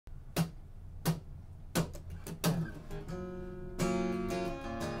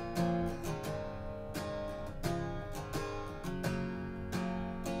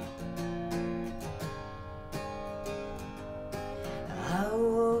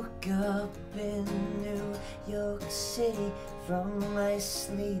city from my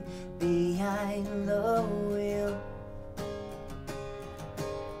sleep behind the wheel.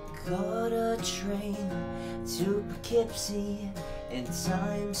 Caught a train to Poughkeepsie and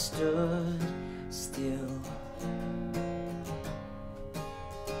time stood still.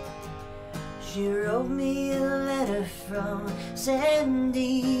 She wrote me a letter from San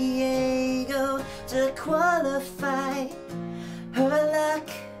Diego to qualify her luck.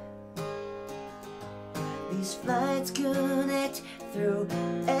 These flights connect through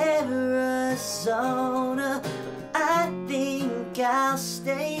Arizona, I think I'll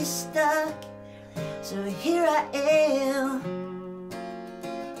stay stuck. So here I am.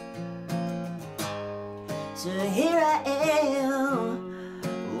 So here I am.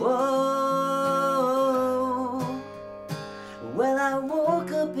 Whoa. Well, I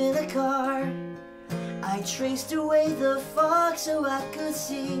woke up in a car. I traced away the fog so I could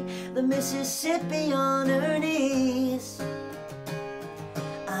see the Mississippi on her knees.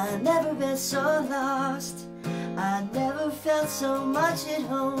 I never been so lost, I never felt so much at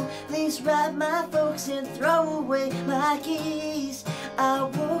home. Please write my folks and throw away my keys. I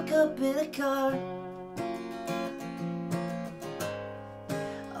woke up in a car.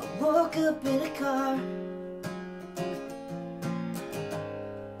 I woke up in a car.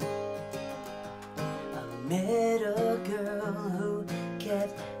 I met a girl who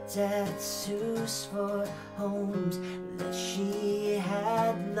kept tattoos for homes that she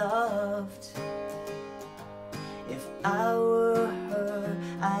had loved. If I were her,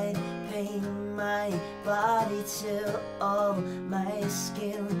 I'd paint my body till all my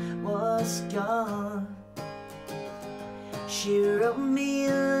skin was gone. She wrote me a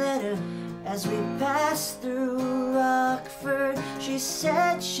letter as we passed through Rockford. She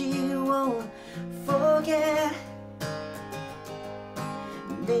said she won't forget.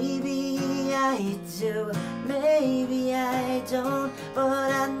 Maybe I do, maybe I don't,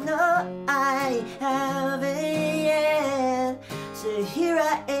 but I know I haven't yet. So here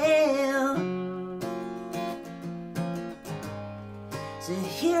I am. So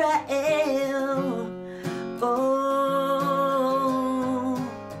here I am. Oh,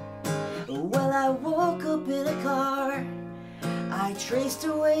 well, I woke up in a car. I traced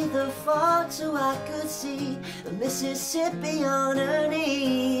away the fog so I could see the Mississippi on her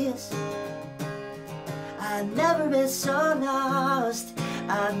knees. I've never been so lost,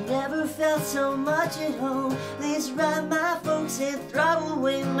 I've never felt so much at home. Please write my folks and throw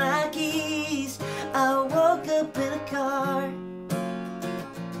away my keys. I woke up in a car.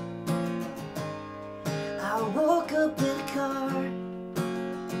 I woke up in a car.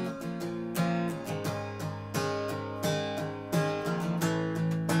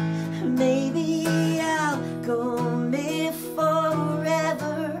 Maybe I'll go live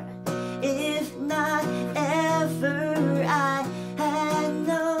forever, if not ever. I had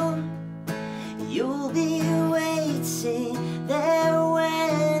known you'll be waiting there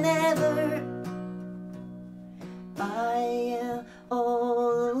whenever I am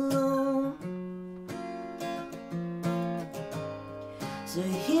all alone. So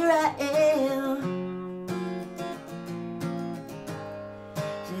here I am.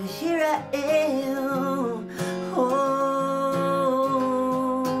 Here I am. Oh,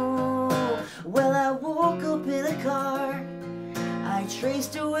 well, I woke up in a car. I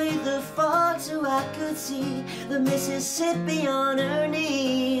traced away the fog so I could see the Mississippi on her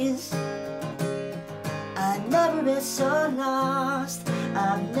knees. I've never been so lost,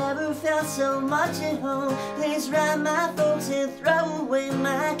 I've never felt so much at home. Please write my folks and throw away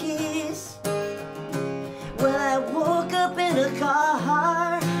my keys. Well, I woke up in a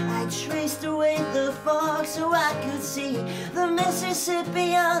car. I traced away the fog so I could see the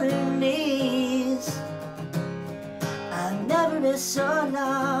Mississippi on her knees. I've never been so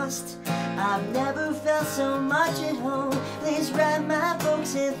lost, I've never felt so much at home. Please write my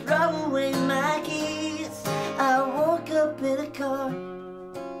folks and throw away my keys. I woke up in a car.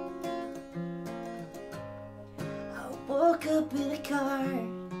 I woke up in a car.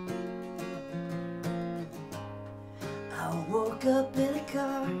 I woke up in a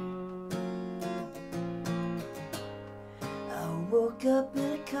car. I woke up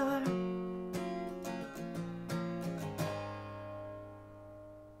in a car.